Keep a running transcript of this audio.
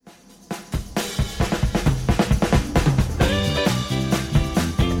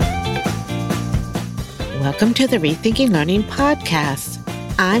Welcome to the Rethinking Learning podcast.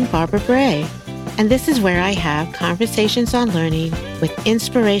 I'm Barbara Bray, and this is where I have conversations on learning with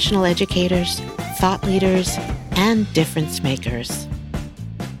inspirational educators, thought leaders, and difference makers.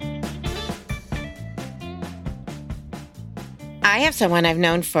 I have someone I've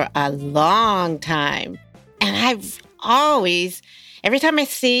known for a long time, and I've always, every time I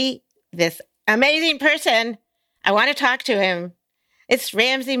see this amazing person, I want to talk to him. It's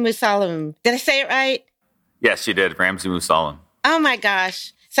Ramzi Musallam. Did I say it right? Yes, you did. Ramzi Musallam. Oh my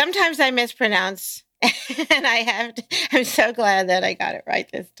gosh. Sometimes I mispronounce, and I'm so glad that I got it right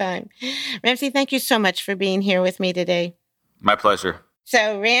this time. Ramzi, thank you so much for being here with me today. My pleasure.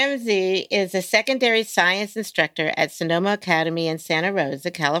 So Ramzi is a secondary science instructor at Sonoma Academy in Santa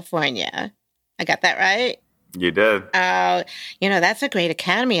Rosa, California. I got that right? You did. Oh, that's a great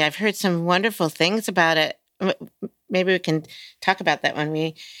academy. I've heard some wonderful things about it. Maybe we can talk about that when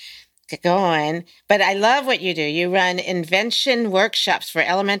we get going. But I love what you do. You run invention workshops for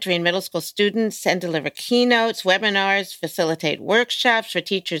elementary and middle school students and deliver keynotes, webinars, facilitate workshops for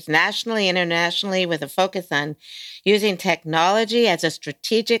teachers nationally, internationally, with a focus on using technology as a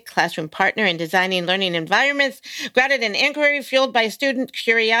strategic classroom partner in designing learning environments grounded in inquiry, fueled by student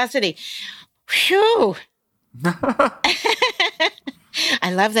curiosity. Phew!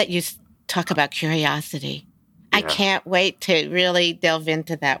 I love that you talk about curiosity. Yeah. I can't wait to really delve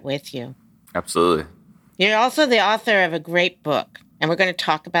into that with you. Absolutely. You're also the author of a great book, and we're going to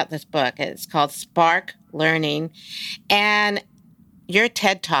talk about this book. It's called Spark Learning, and your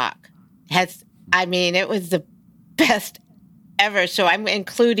TED Talk it was the best ever, so I'm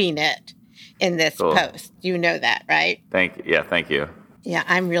including it in this post. You know that, right? Thank you. Yeah,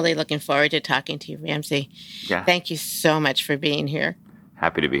 I'm really looking forward to talking to you, Ramzi. Yeah. Thank you so much for being here.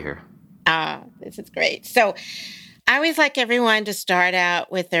 Happy to be here. This is great. So I always like everyone to start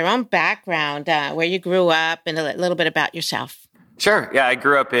out with their own background, where you grew up, and a little bit about yourself. Sure. Yeah, I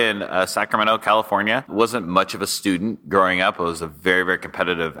grew up in Sacramento, California. Wasn't much of a student growing up. I was a very, very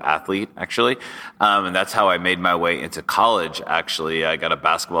competitive athlete, actually. And that's how I made my way into college, actually. I got a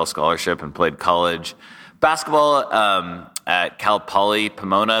basketball scholarship and played college basketball at Cal Poly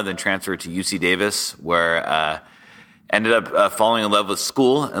Pomona, then transferred to UC Davis, where ended up falling in love with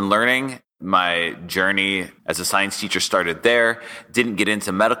school and learning. My journey as a science teacher started there. Didn't get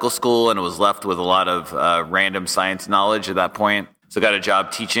into medical school and was left with a lot of random science knowledge at that point. So got a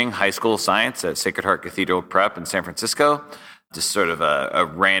job teaching high school science at Sacred Heart Cathedral Prep in San Francisco. Just sort of a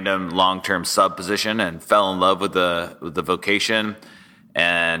random long-term sub position, and fell in love with the vocation,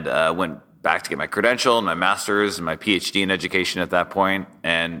 and went back to get my credential, my master's, and my PhD in education at that point.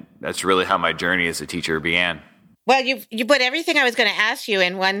 And that's really how my journey as a teacher began. Well, you put everything I was going to ask you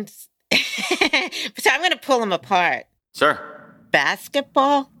in one, so I'm going to pull them apart. Sure.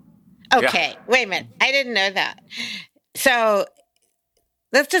 Basketball? Okay, yeah. Wait a minute. I didn't know that. So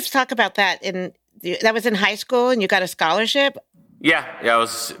let's just talk about that. That was in high school, and you got a scholarship? Yeah, I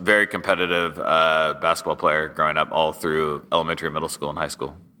was a very competitive basketball player growing up, all through elementary, middle school, and high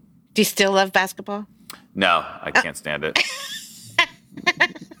school. Do you still love basketball? No, I can't stand it.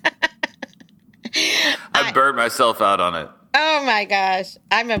 I burned myself out on it. Oh my gosh.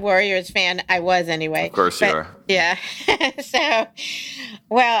 I'm a Warriors fan. I was anyway. Of course you are. Yeah.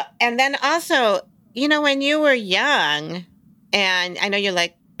 And then also, when you were young, and I know you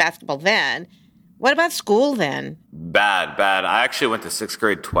liked basketball then, what about school then? Bad. I actually went to sixth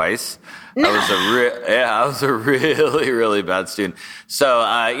grade twice. No. I was a really, really bad student. So,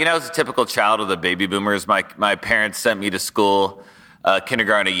 I was a typical child of the baby boomers. My parents sent me to school,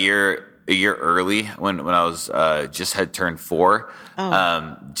 kindergarten a year early when I was just had turned 4,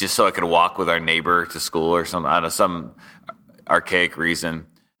 just so I could walk with our neighbor to school or some archaic reason.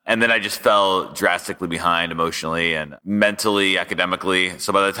 And then I just fell drastically behind emotionally and mentally, academically.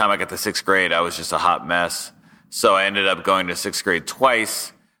 So by the time I got to sixth grade, I was just a hot mess. So I ended up going to sixth grade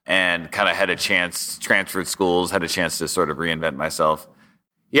twice and kind of transferred schools, had a chance to sort of reinvent myself.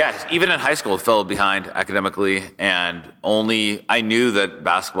 Yeah, even in high school, fell behind academically, and I knew that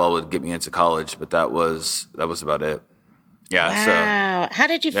basketball would get me into college, but that was about it. Yeah. Wow. So, how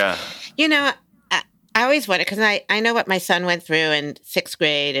did you? Yeah. I always wonder, because I know what my son went through in sixth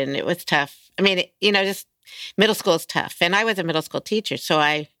grade, and it was tough. I mean, just middle school is tough, and I was a middle school teacher, so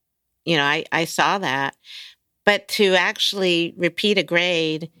I saw that. But to actually repeat a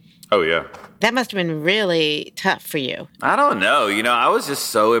grade. Oh, yeah. That must have been really tough for you. I don't know. I was just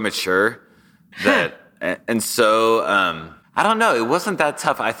so immature that, and so, I don't know. It wasn't that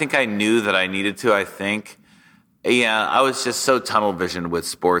tough. I think I knew that I needed to, I think. Yeah, I was just so tunnel visioned with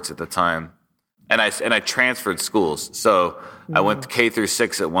sports at the time And I transferred schools. So I went K through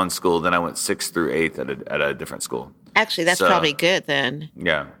 6 at one school, then I went 6 through 8 at a different school. Actually, that's probably good then.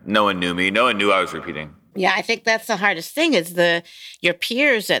 Yeah. No one knew me. No one knew I was repeating. Yeah, I think that's the hardest thing is your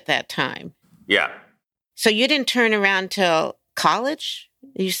peers at that time. Yeah. So you didn't turn around till college,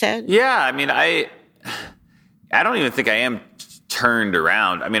 you said? Yeah. I mean, I don't even think I am turned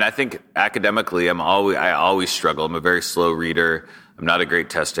around. I mean, I think academically, I always struggle. I'm a very slow reader. I'm not a great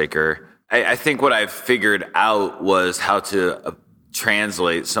test taker. I think what I've figured out was how to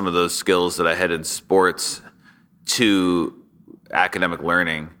translate some of those skills that I had in sports to academic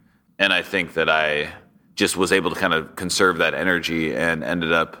learning. And I think that I just was able to kind of conserve that energy and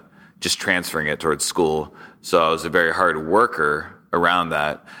ended up just transferring it towards school. So I was a very hard worker around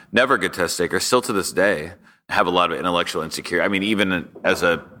that. Never a good test taker, still to this day. Have a lot of intellectual insecurity. I mean, even as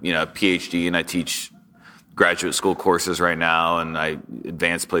a PhD, and I teach graduate school courses right now, and I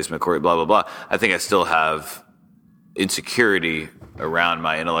advanced placement course, blah, blah, blah. I think I still have insecurity around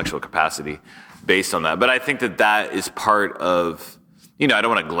my intellectual capacity based on that. But I think that is part of, I don't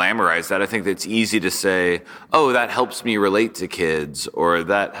want to glamorize that. I think that it's easy to say, oh, that helps me relate to kids, or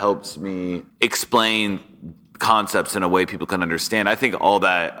that helps me explain concepts in a way people can understand. I think all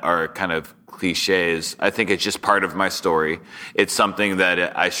that are kind of cliches. I think it's just part of my story. It's something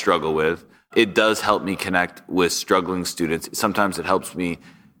that I struggle with. It does help me connect with struggling students. Sometimes it helps me,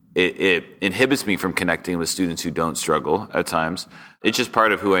 it inhibits me from connecting with students who don't struggle at times. It's just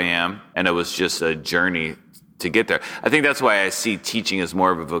part of who I am, and it was just a journey to get there. I think that's why I see teaching as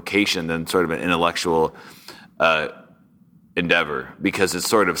more of a vocation than sort of an intellectual endeavor, because it's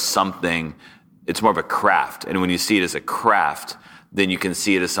sort of something, it's more of a craft. And when you see it as a craft, then you can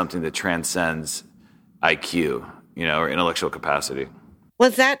see it as something that transcends IQ, or intellectual capacity.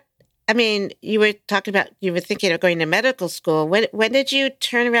 Was that, you were talking about, you were thinking of going to medical school. When did you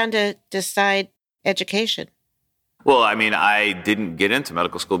turn around to decide education? Well, I didn't get into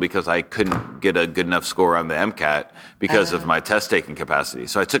medical school because I couldn't get a good enough score on the MCAT because of my test-taking capacity.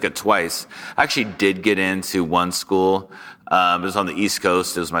 So I took it twice. I actually did get into one school. It was on the East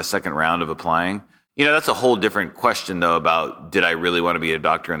Coast. It was my second round of applying. That's a whole different question, though, about did I really want to be a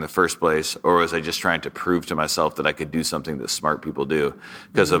doctor in the first place, or was I just trying to prove to myself that I could do something that smart people do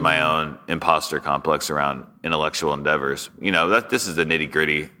because of my own imposter complex around intellectual endeavors? This is the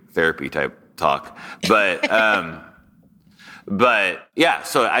nitty-gritty therapy type talk. But yeah,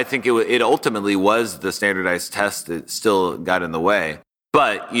 so I think it ultimately was the standardized test that still got in the way.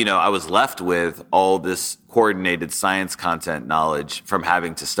 But, I was left with all this coordinated science content knowledge from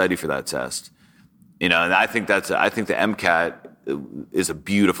having to study for that test. And I think the MCAT is a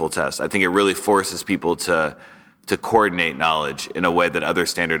beautiful test. I think it really forces people to coordinate knowledge in a way that other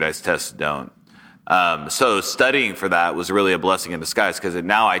standardized tests don't. So studying for that was really a blessing in disguise, because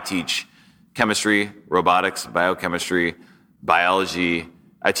now I teach chemistry, robotics, biochemistry, biology.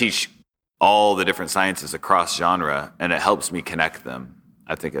 I teach all the different sciences across genre, and it helps me connect them,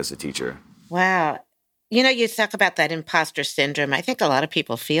 I think, as a teacher. Wow. You talk about that imposter syndrome. I think a lot of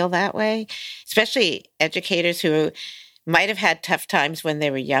people feel that way, especially educators who might have had tough times when they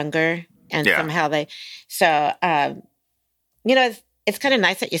were younger, and somehow so, it's kind of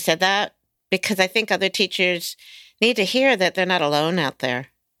nice that you said that, because I think other teachers need to hear that they're not alone out there.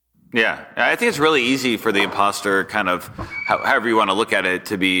 Yeah, I think it's really easy for the imposter, kind of, however you want to look at it,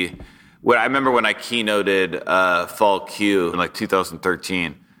 to be. I remember when I keynoted Fall Q in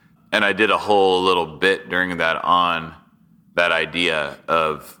 2013, and I did a whole little bit during that on that idea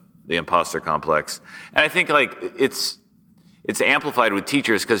of the imposter complex. And I think it's amplified with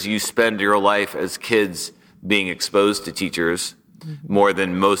teachers because you spend your life as kids being exposed to teachers more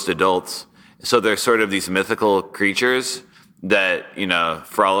than most adults. So they're sort of these mythical creatures that,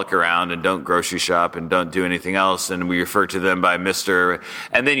 frolic around and don't grocery shop and don't do anything else. And we refer to them by Mr.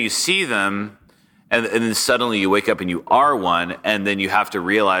 And then you see them, and then suddenly you wake up and you are one. And then you have to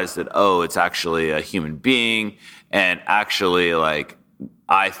realize that, oh, it's actually a human being. And actually,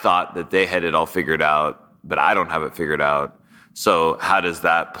 I thought that they had it all figured out, but I don't have it figured out. So how does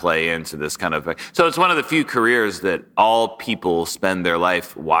that play into this kind of... So it's one of the few careers that all people spend their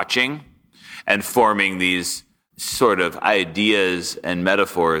life watching and forming these sort of ideas and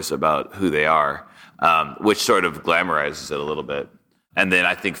metaphors about who they are, which sort of glamorizes it a little bit. And then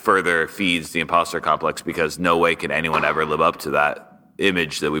I think further feeds the imposter complex, because no way can anyone ever live up to that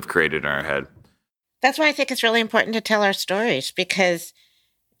image that we've created in our head. That's why I think it's really important to tell our stories, because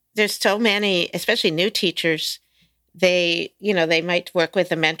there's so many, especially new teachers, they might work with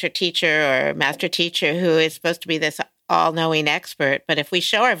a mentor teacher or a master teacher who is supposed to be this all-knowing expert. But if we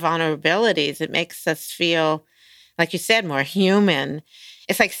show our vulnerabilities, it makes us feel, like you said, more human.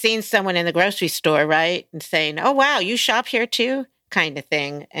 it's like seeing someone in the grocery store, right? And saying, oh, wow, you shop here too, kind of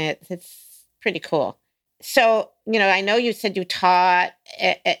thing. And it's pretty cool. So, I know you said you taught,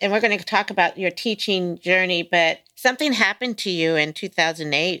 and we're going to talk about your teaching journey, but something happened to you in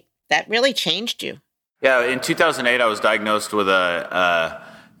 2008 that really changed you. Yeah, in 2008, I was diagnosed with a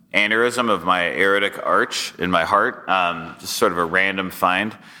aneurysm of my aortic arch in my heart, just sort of a random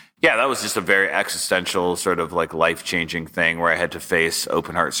find. Yeah, that was just a very existential, sort of like life-changing thing where I had to face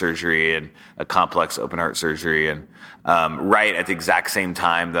open heart surgery and a complex open heart surgery, and right at the exact same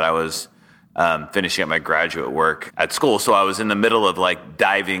time that I was finishing up my graduate work at school. So I was in the middle of like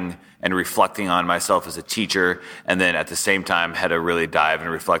diving and reflecting on myself as a teacher, and then at the same time had to really dive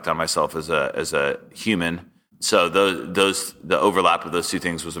and reflect on myself as a human. So the overlap of those two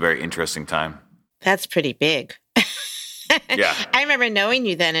things was a very interesting time. That's pretty big. Yeah. I remember knowing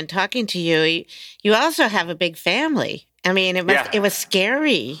you then and talking to you. You also have a big family. I mean, it was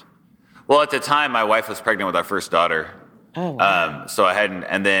scary. Well, at the time, my wife was pregnant with our first daughter. Oh, wow. So I hadn't,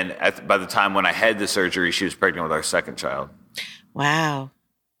 and then by the time when I had the surgery, she was pregnant with our second child. Wow.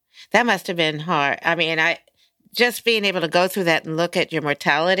 That must have been hard. I mean, just being able to go through that and look at your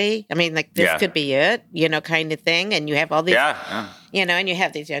mortality. I mean, like this could be it, kind of thing. And you have all these, and you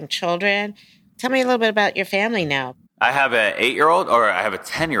have these young children. Tell me a little bit about your family now. I have a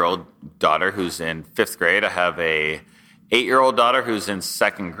 10-year-old daughter who's in 5th grade. I have a 8-year-old daughter who's in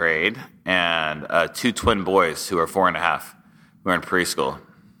 2nd grade, and 2 twin boys who are 4.5, who are in preschool.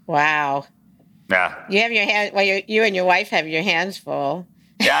 Wow. Yeah. You have your hand. Well, you and your wife have your hands full.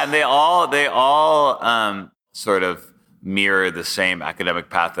 Yeah, and they all sort of mirror the same academic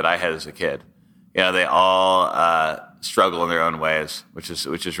path that I had as a kid. They all struggle in their own ways, which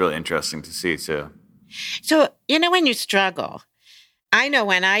is really interesting to see too. So, when you struggle, I know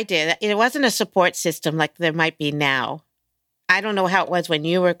when I did, it wasn't a support system like there might be now. I don't know how it was when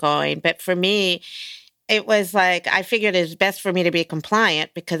you were going, but for me, it was like I figured it was best for me to be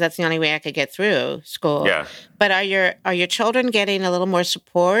compliant because that's the only way I could get through school. Yeah. But are your children getting a little more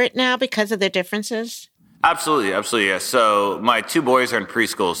support now because of their differences? Absolutely. Yeah. So my 2 boys are in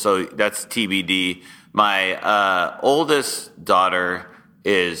preschool, so that's TBD. My oldest daughter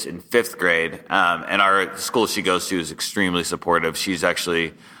is in 5th grade, and our school she goes to is extremely supportive. She's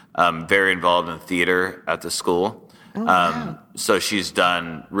actually very involved in theater at the school. Oh, wow. So she's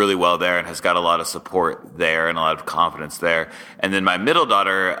done really well there and has got a lot of support there and a lot of confidence there. And then my middle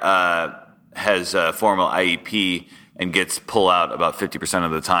daughter has a formal IEP and gets pull out about 50%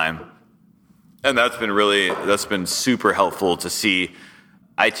 of the time. And that's been super helpful to see.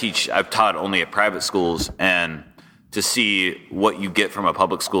 I've taught only at private schools, and to see what you get from a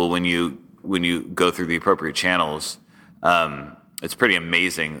public school when you go through the appropriate channels, it's pretty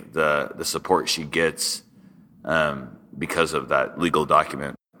amazing the support she gets because of that legal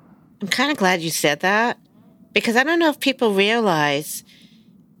document. I'm kind of glad you said that because I don't know if people realize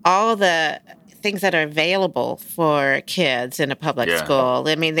all the things that are available for kids in a public school.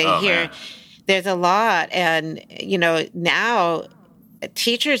 I mean, they hear there's a lot, and now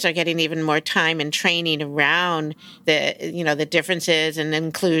teachers are getting even more time and training around the differences and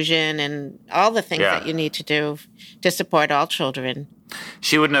inclusion and all the things that you need to do to support all children.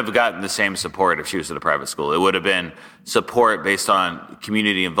 She wouldn't have gotten the same support if she was at a private school. It would have been support based on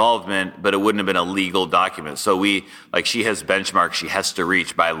community involvement, but it wouldn't have been a legal document. So she has benchmarks she has to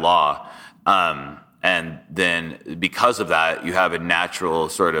reach by law. And then because of that, you have a natural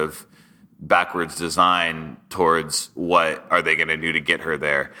sort of backwards design towards what are they going to do to get her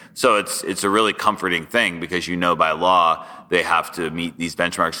there. So it's a really comforting thing because by law they have to meet these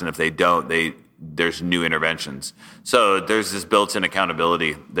benchmarks, and if they don't, there's new interventions. So there's this built-in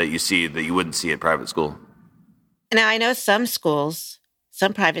accountability that you see that you wouldn't see at private school. Now, I know some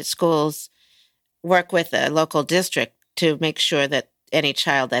private schools work with a local district to make sure that any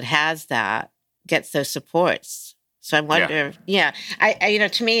child that has that gets those supports. So I wonder, I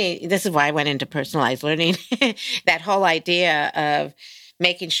to me, this is why I went into personalized learning, that whole idea of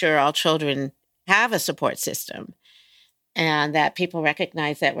making sure all children have a support system and that people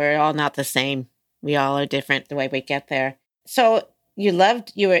recognize that we're all not the same. We all are different the way we get there. So you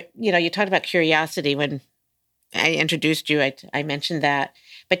talked about curiosity when I introduced you. I mentioned that.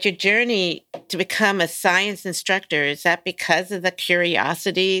 But your journey to become a science instructor, is that because of the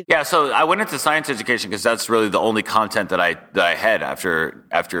curiosity? Yeah, so I went into science education because that's really the only content that I had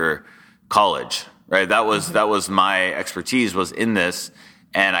after college, right? That was my expertise was in this,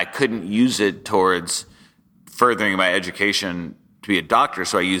 and I couldn't use it towards furthering my education to be a doctor,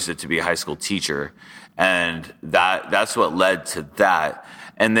 so I used it to be a high school teacher. And that's what led to that.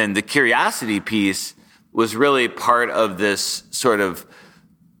 And then the curiosity piece was really part of this sort of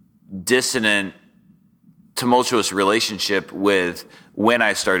dissonant, tumultuous relationship with when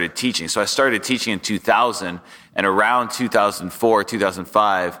I started teaching. So I started teaching in 2000, and around 2004,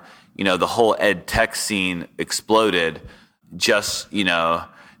 2005, the whole ed tech scene exploded. Just,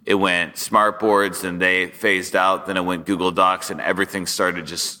 it went smartboards, and they phased out. Then it went Google Docs, and everything started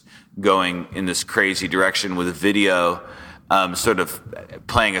just going in this crazy direction with video sort of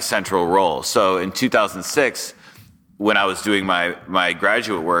playing a central role. So in 2006, when I was doing my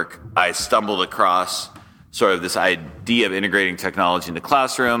graduate work, I stumbled across sort of this idea of integrating technology in the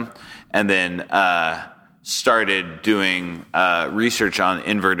classroom, and then started doing research on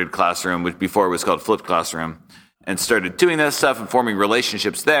inverted classroom, which before was called flipped classroom, and started doing that stuff and forming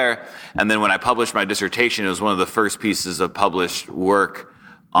relationships there. And then when I published my dissertation, it was one of the first pieces of published work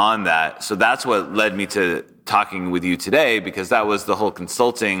on that. So that's what led me to talking with you today, because that was the whole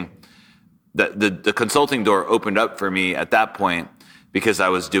consulting. The consulting door opened up for me at that point, because I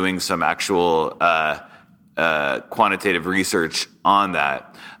was doing some actual quantitative research on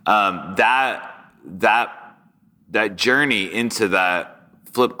that. That journey into that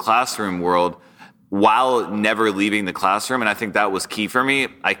flipped classroom world, while never leaving the classroom, and I think that was key for me.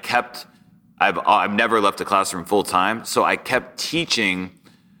 I've never left the classroom full time, so I kept teaching.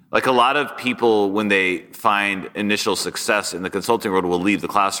 Like a lot of people, when they find initial success in the consulting world, will leave the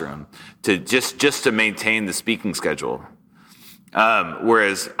classroom to just to maintain the speaking schedule.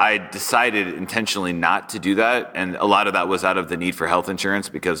 Whereas I decided intentionally not to do that, and a lot of that was out of the need for health insurance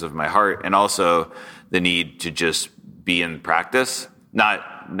because of my heart, and also the need to just be in practice,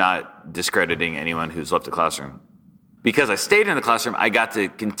 not discrediting anyone who's left the classroom. Because I stayed in the classroom, I got to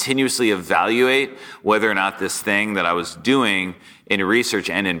continuously evaluate whether or not this thing that I was doing in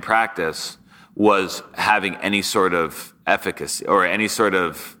research and in practice was having any sort of efficacy or any sort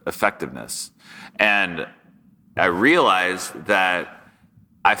of effectiveness. And I realized that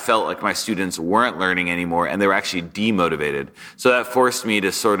I felt like my students weren't learning anymore, and they were actually demotivated. So that forced me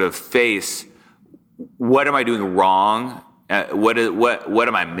to sort of face, what am I doing wrong? What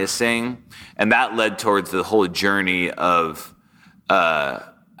am I missing? And that led towards the whole journey of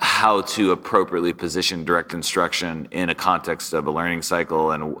how to appropriately position direct instruction in a context of a learning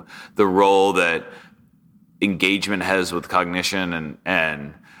cycle, and the role that engagement has with cognition,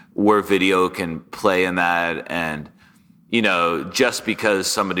 and where video can play in that. And, just because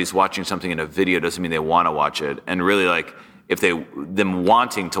somebody's watching something in a video doesn't mean they want to watch it. And really, like, if them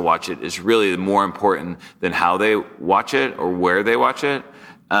wanting to watch it is really more important than how they watch it or where they watch it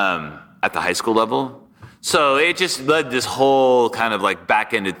at the high school level. So it just led this whole kind of like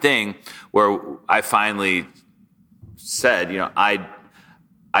back-ended thing where I finally said,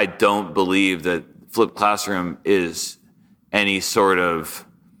 I don't believe that flipped classroom is any sort of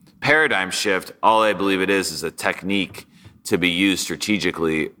paradigm shift. All I believe it is a technique to be used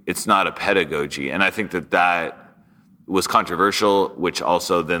strategically. It's not a pedagogy. And I think that was controversial, which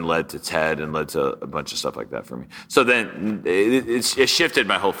also then led to TED and led to a bunch of stuff like that for me. So then it shifted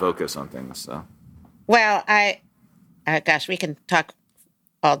my whole focus on things. So, well, gosh, we can talk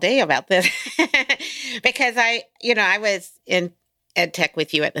all day about this because I was in ed tech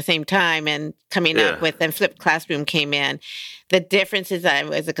with you at the same time, and coming up with then flipped classroom came in. The difference is I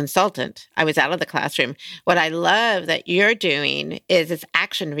was a consultant. I was out of the classroom. What I love that you're doing is it's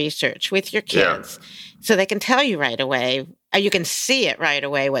action research with your kids. So they can tell you right away, you can see it right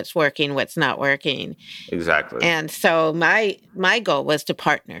away, what's working, what's not working. Exactly. And so my goal was to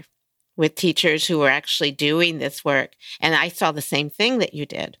partner with teachers who were actually doing this work. And I saw the same thing that you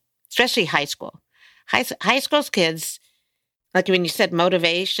did, especially high school. High school's kids, like when you said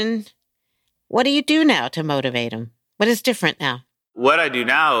motivation, what do you do now to motivate them? What is different now? What I do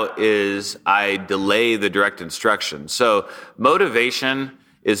now is I delay the direct instruction. So motivation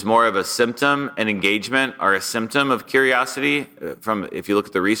is more of a symptom, and engagement are a symptom of curiosity if you look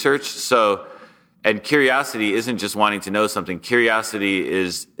at the research. So, and curiosity isn't just wanting to know something. Curiosity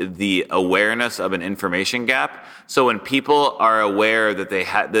is the awareness of an information gap. So when people are aware that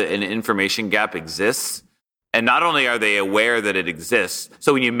an information gap exists, and not only are they aware that it exists,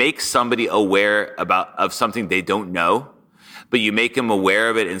 so when you make somebody aware of something they don't know, but you make them aware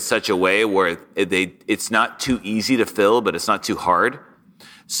of it in such a way where it's not too easy to fill, but it's not too hard.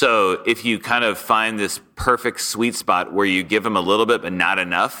 So if you kind of find this perfect sweet spot where you give them a little bit but not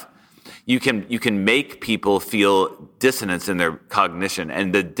enough, you can make people feel dissonance in their cognition.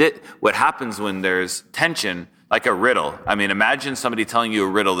 And what happens when there's tension, like a riddle. I mean, imagine somebody telling you a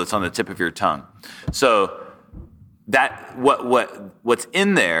riddle that's on the tip of your tongue. So that what's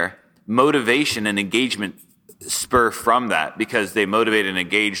in there, motivation and engagement spur from that, because they motivate and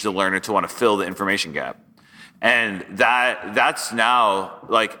engage the learner to want to fill the information gap. And that's now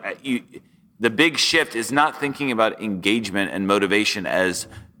like the big shift is not thinking about engagement and motivation as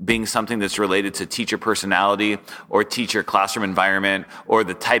being something that's related to teacher personality or teacher classroom environment or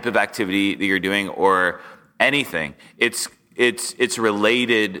the type of activity that you're doing or anything. It's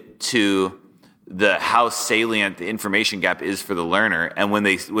related to how salient the information gap is for the learner. And when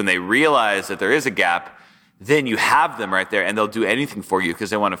they realize that there is a gap, then you have them right there and they'll do anything for you because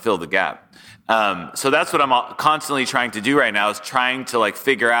they want to fill the gap. So that's what I'm constantly trying to do right now, is trying to like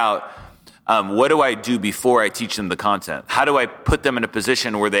figure out what do I do before I teach them the content? How do I put them in a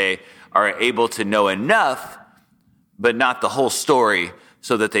position where they are able to know enough, but not the whole story,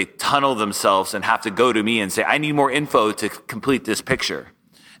 so that they tunnel themselves and have to go to me and say, I need more info to complete this picture.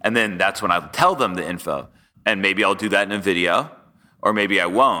 And then that's when I'll tell them the info. And maybe I'll do that in a video, or maybe I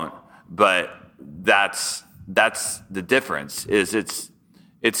won't. But that's the difference, is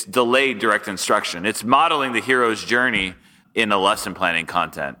it's delayed direct instruction. It's modeling the hero's journey in a lesson planning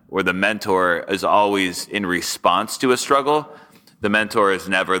content, where the mentor is always in response to a struggle. The mentor is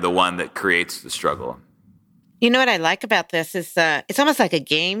never the one that creates the struggle. You know what I like about this is it's almost like a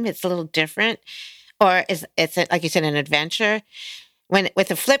game. It's a little different, or it's like you said, an adventure. With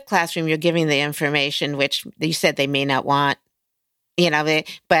a flipped classroom, you're giving the information, which you said they may not want,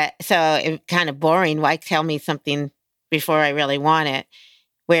 but so it's kind of boring. Why tell me something before I really want it?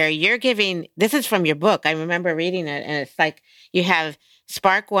 Where you're giving, this is from your book. I remember reading it, and it's like you have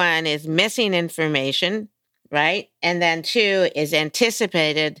Spark 1 is missing information, right? And then 2 is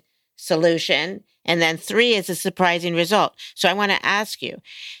anticipated solution. And then 3 is a surprising result. So I want to ask you,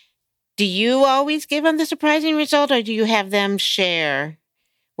 do you always give them the surprising result, or do you have them share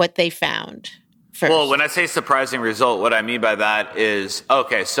what they found first? Well, when I say surprising result, what I mean by that is,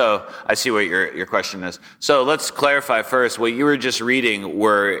 okay, so I see what your question is. So let's clarify first. What you were just reading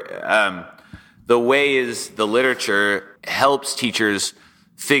were the ways the literature helps teachers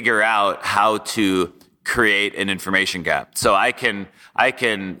figure out how to create an information gap. So I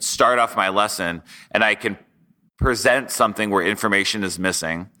can start off my lesson and I can present something where information is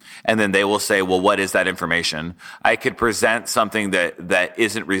missing, and then they will say, well, what is that information? I could present something that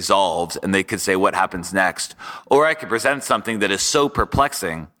isn't resolved, and they could say, what happens next? Or I could present something that is so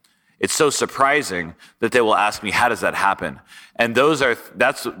perplexing, it's so surprising, that they will ask me, how does that happen? And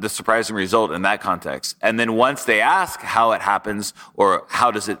that's the surprising result in that context. And then once they ask how it happens, or how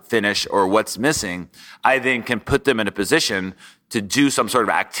does it finish, or what's missing, I then can put them in a position to do some sort of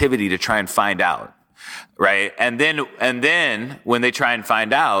activity to try and find out. Right. And then when they try and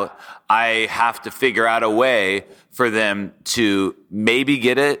find out, I have to figure out a way for them to maybe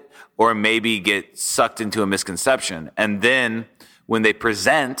get it, or maybe get sucked into a misconception. And then when they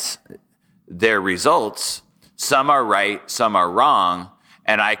present their results, some are right, some are wrong,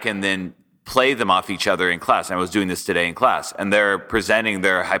 and I can then play them off each other in class. And I was doing this today in class, and they're presenting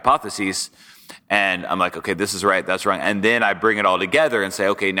their hypotheses. And I'm like, okay, this is right, that's wrong. And then I bring it all together and say,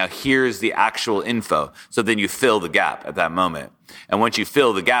 okay, now here's the actual info. So then you fill the gap at that moment. And once you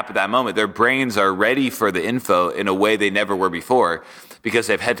fill the gap at that moment, their brains are ready for the info in a way they never were before, because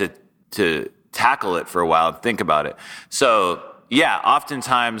they've had to tackle it for a while and think about it. So yeah,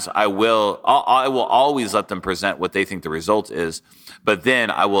 oftentimes I will always let them present what they think the result is, but then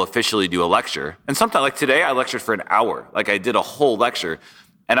I will officially do a lecture. And sometimes, like today, I lectured for an hour. Like I did a whole lecture.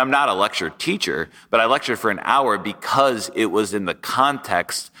 And I'm not a lecture teacher, but I lectured for an hour because it was in the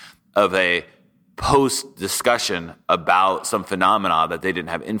context of a post-discussion about some phenomena that they didn't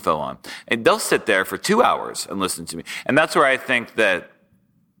have info on. And they'll sit there for 2 hours and listen to me. And that's where I think that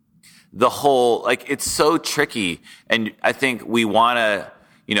the whole, like, it's so tricky. And I think we want to,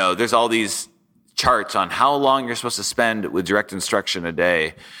 there's all these charts on how long you're supposed to spend with direct instruction a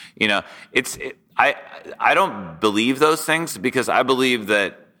day. I don't believe those things, because I believe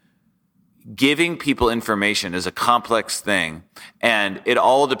that giving people information is a complex thing, and it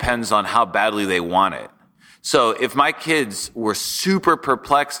all depends on how badly they want it. So if my kids were super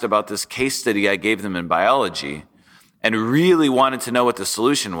perplexed about this case study I gave them in biology and really wanted to know what the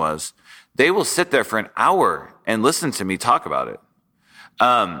solution was, they will sit there for an hour and listen to me talk about it.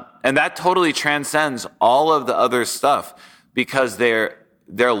 And that totally transcends all of the other stuff, because they're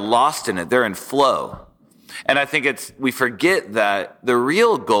lost in it. They're in flow. And I think we forget that the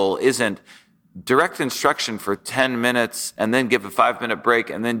real goal isn't direct instruction for 10 minutes and then give a 5-minute break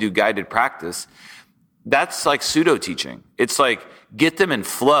and then do guided practice. That's like pseudo teaching. It's like, get them in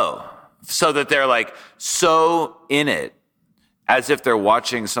flow so that they're like so in it, as if they're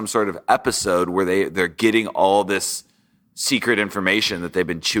watching some sort of episode where they're getting all this secret information that they've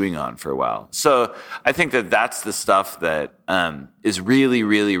been chewing on for a while. So I think that that's the stuff that is really,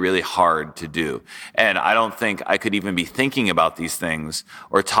 really, really hard to do. And I don't think I could even be thinking about these things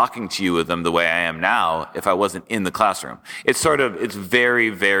or talking to you with them the way I am now if I wasn't in the classroom. It's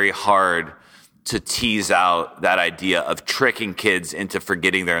very, very hard to tease out that idea of tricking kids into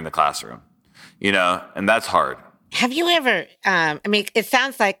forgetting they're in the classroom, and that's hard. Have you ever, it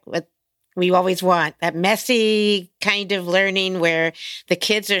sounds like what we always want, that messy kind of learning where the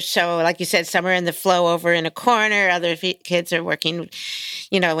kids are so, like you said, some are in the flow over in a corner, other kids are working,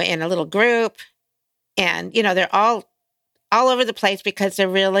 in a little group. And, they're all over the place because they're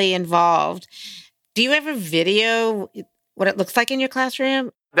really involved. Do you ever video what it looks like in your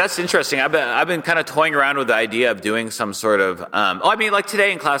classroom? That's interesting. I've been kind of toying around with the idea of doing some sort of, like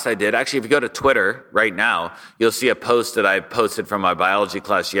today in class I did. Actually, if you go to Twitter right now, you'll see a post that I posted from my biology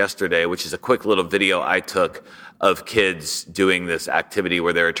class yesterday, which is a quick little video I took of kids doing this activity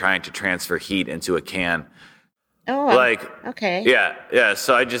where they were trying to transfer heat into a can. Oh, okay. Yeah.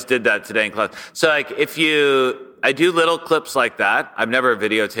 So I just did that today in class. So I do little clips like that. I've never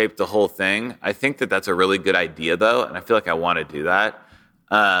videotaped the whole thing. I think that that's a really good idea though. And I feel like I want to do that.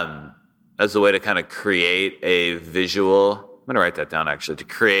 As a way to kind of create a visual. I'm going to write that down actually, to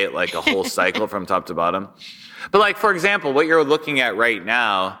create like a whole cycle from top to bottom. But like, for example, what you're looking at right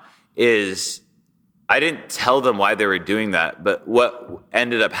now is, I didn't tell them why they were doing that, but what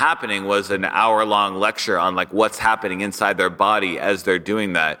ended up happening was an hour-long lecture on like what's happening inside their body as they're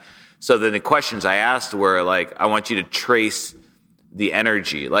doing that. So then the questions I asked were like, I want you to trace the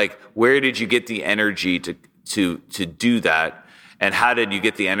energy. Like, where did you get the energy to do that? And how did you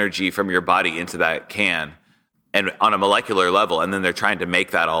get the energy from your body into that can? And on a molecular level, and then they're trying to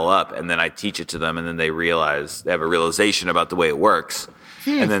make that all up. And then I teach it to them, and then they have a realization about the way it works.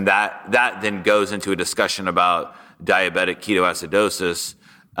 And then that then goes into a discussion about diabetic ketoacidosis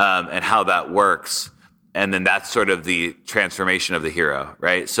and how that works. And then that's sort of the transformation of the hero,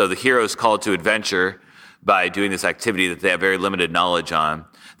 right? So the hero is called to adventure by doing this activity that they have very limited knowledge on.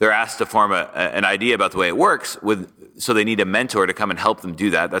 They're asked to form an idea about the way it works so they need a mentor to come and help them do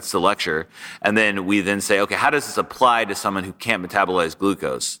that. That's the lecture. And then we then say, okay, how does this apply to someone who can't metabolize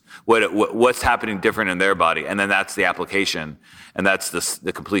glucose? What's happening different in their body? And then that's the application. And that's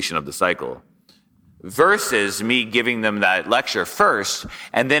the completion of the cycle. Versus me giving them that lecture first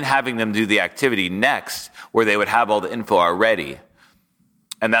and then having them do the activity next where they would have all the info already.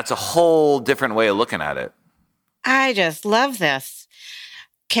 And that's a whole different way of looking at it. I just love this.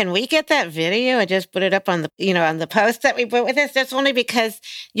 Can we get that video and just put it up on the post that we put with this? That's only because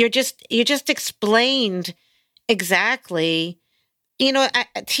you just explained exactly.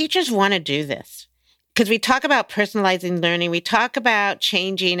 Teachers want to do this because we talk about personalizing learning. We talk about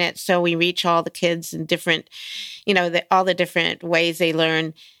changing it so we reach all the kids in different, all the different ways they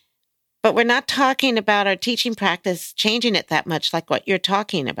learn. But we're not talking about our teaching practice changing it that much, like what you're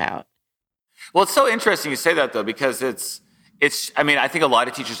talking about. Well, it's so interesting you say that though, because I think a lot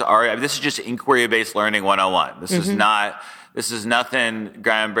of teachers this is just inquiry-based learning 101. This is nothing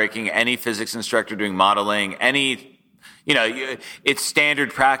groundbreaking. Any physics instructor doing modeling, it's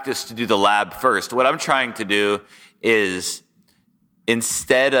standard practice to do the lab first. What I'm trying to do is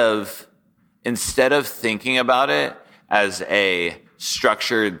instead of thinking about it as a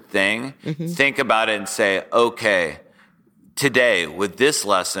structured thing, think about it and say, okay, today with this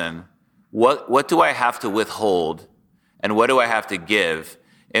lesson, what do I have to withhold and what do I have to give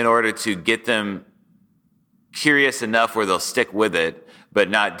in order to get them curious enough where they'll stick with it, but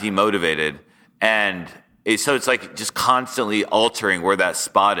not demotivated? And so it's like just constantly altering where that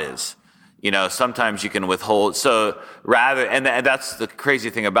spot is. Sometimes you can withhold. So and that's the crazy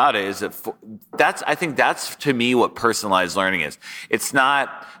thing about it is that I think that's to me what personalized learning is. It's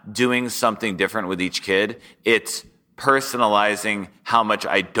not doing something different with each kid. It's personalizing how much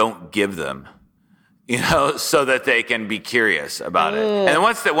I don't give them, so that they can be curious about it. And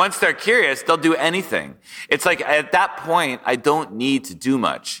once they're curious, they'll do anything. It's like at that point, I don't need to do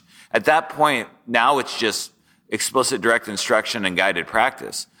much. At that point, now it's just explicit direct instruction and guided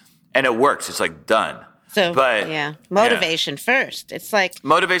practice. And it works. It's like done. So, motivation first. It's like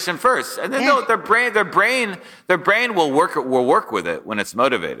motivation first. And then their brain will work with it when it's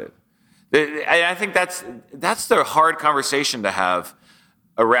motivated. I think that's the hard conversation to have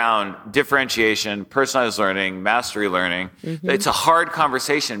around differentiation, personalized learning, mastery learning. It's a hard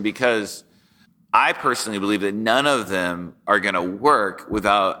conversation because I personally believe that none of them are going to work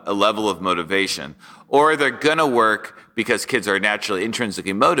without a level of motivation, or they're going to work because kids are naturally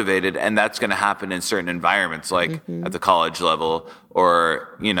intrinsically motivated, and that's going to happen in certain environments, like at the college level,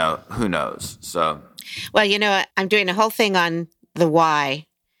 or who knows. So Well, I'm doing a whole thing on the why.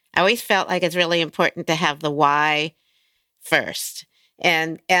 I always felt like it's really important to have the why first.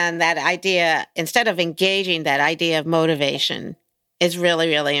 And that idea, instead of engaging, that idea of motivation is really,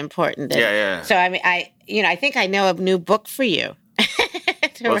 really important. Yeah. So, I think I know a new book for you.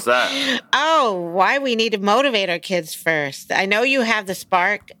 What's that? Oh, why we need to motivate our kids first. I know you have the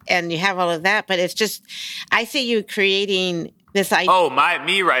spark and you have all of that, but it's just, I see you creating this idea. Oh,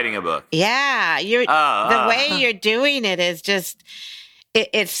 me writing a book. Yeah. The way you're doing it is just,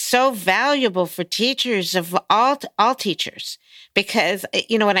 it's so valuable for teachers of all teachers, because,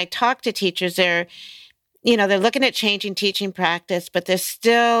 when I talk to teachers, they're looking at changing teaching practice, but they're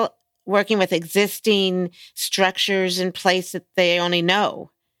still working with existing structures in place that they only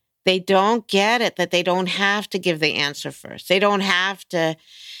know. They don't get it, that they don't have to give the answer first. They don't have to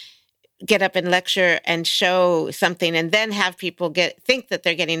get up and lecture and show something and then have people think that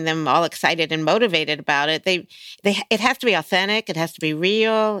they're getting them all excited and motivated about it. It has to be authentic. It has to be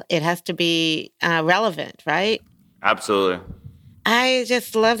real. It has to be relevant, right? Absolutely. I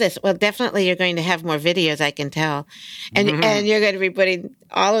just love this. Well, definitely you're going to have more videos, I can tell. And you're going to be putting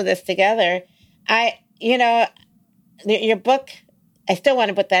all of this together. Your book, I still want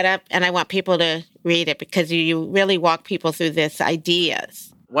to put that up, and I want people to read it because you really walk people through this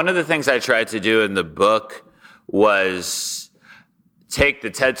ideas. One of the things I tried to do in the book was take the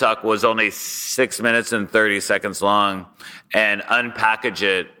TED Talk, was only 6 minutes and 30 seconds long, and unpackage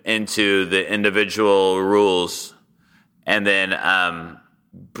it into the individual rules, and then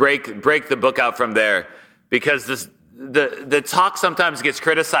break the book out from there, because the talk sometimes gets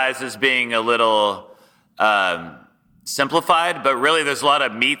criticized as being a little simplified, but really there's a lot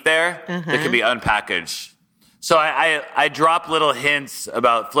of meat there that can be unpackaged. So I drop little hints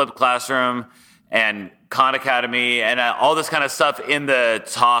about flipped classroom and Khan Academy and all this kind of stuff in the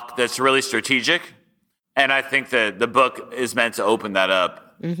talk that's really strategic. And I think that the book is meant to open that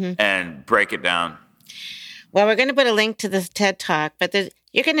up and break it down. Well, we're going to put a link to this TED Talk, but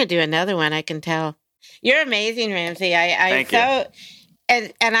you're going to do another one, I can tell. You're amazing, Ramsey. Thank you.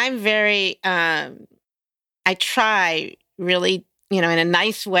 And I'm very, I try really, in a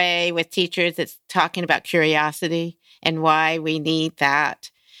nice way with teachers. It's talking about curiosity and why we need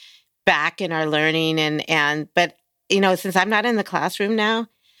that back in our learning. But since I'm not in the classroom now,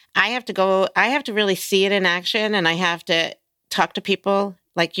 I have to really see it in action, and I have to talk to people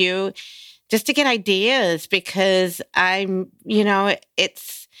like you just to get ideas, because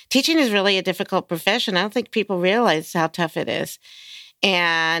teaching is really a difficult profession. I don't think people realize how tough it is.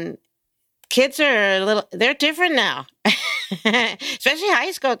 And kids are they're different now, especially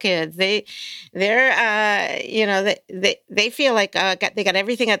high school kids. They feel like they got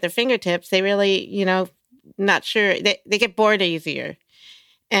everything at their fingertips. They really, not sure. They get bored easier.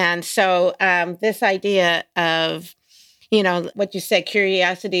 And so this idea of, what you said,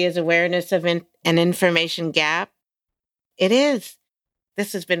 curiosity is awareness of an information gap. It is.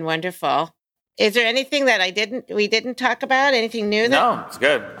 This has been wonderful. Is there anything that we didn't talk about? Anything new? No, it's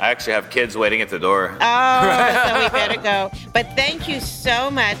good. I actually have kids waiting at the door. Oh, so we better go. But thank you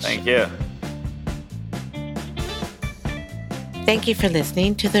so much. Thank you. Thank you for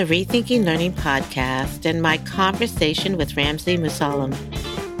listening to the Rethinking Learning podcast and my conversation with Ramsey Musallam.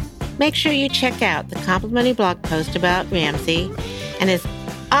 Make sure you check out the complimentary blog post about Ramsey and his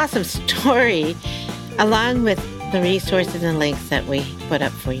awesome story, along with the resources and links that we put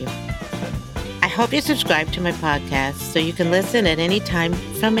up for you. I hope you subscribe to my podcast so you can listen at any time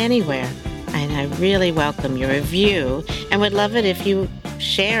from anywhere. And I really welcome your review and would love it if you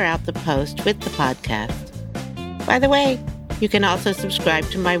share out the post with the podcast. By the way, you can also subscribe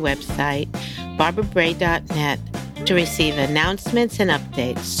to my website, barbarabray.net, to receive announcements and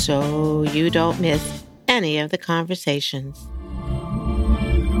updates so you don't miss any of the conversations.